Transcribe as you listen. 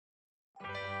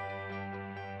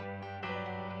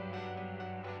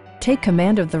Take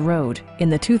command of the road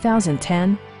in the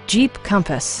 2010 Jeep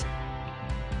Compass.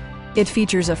 It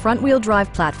features a front-wheel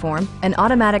drive platform, an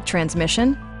automatic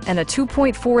transmission, and a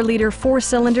 2.4-liter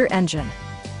four-cylinder engine.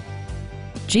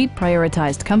 Jeep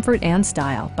prioritized comfort and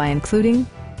style by including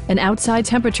an outside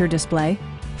temperature display,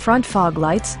 front fog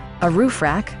lights, a roof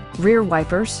rack, rear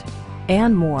wipers,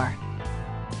 and more.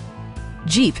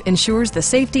 Jeep ensures the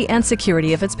safety and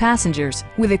security of its passengers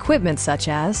with equipment such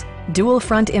as dual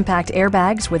front impact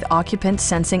airbags with occupant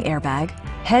sensing airbag,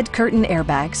 head curtain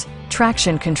airbags,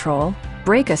 traction control,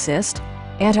 brake assist,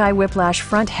 anti-whiplash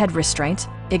front head restraints,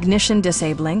 ignition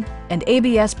disabling, and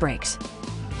ABS brakes.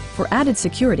 For added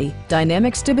security,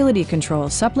 dynamic stability control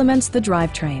supplements the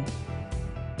drivetrain.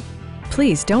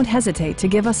 Please don't hesitate to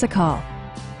give us a call.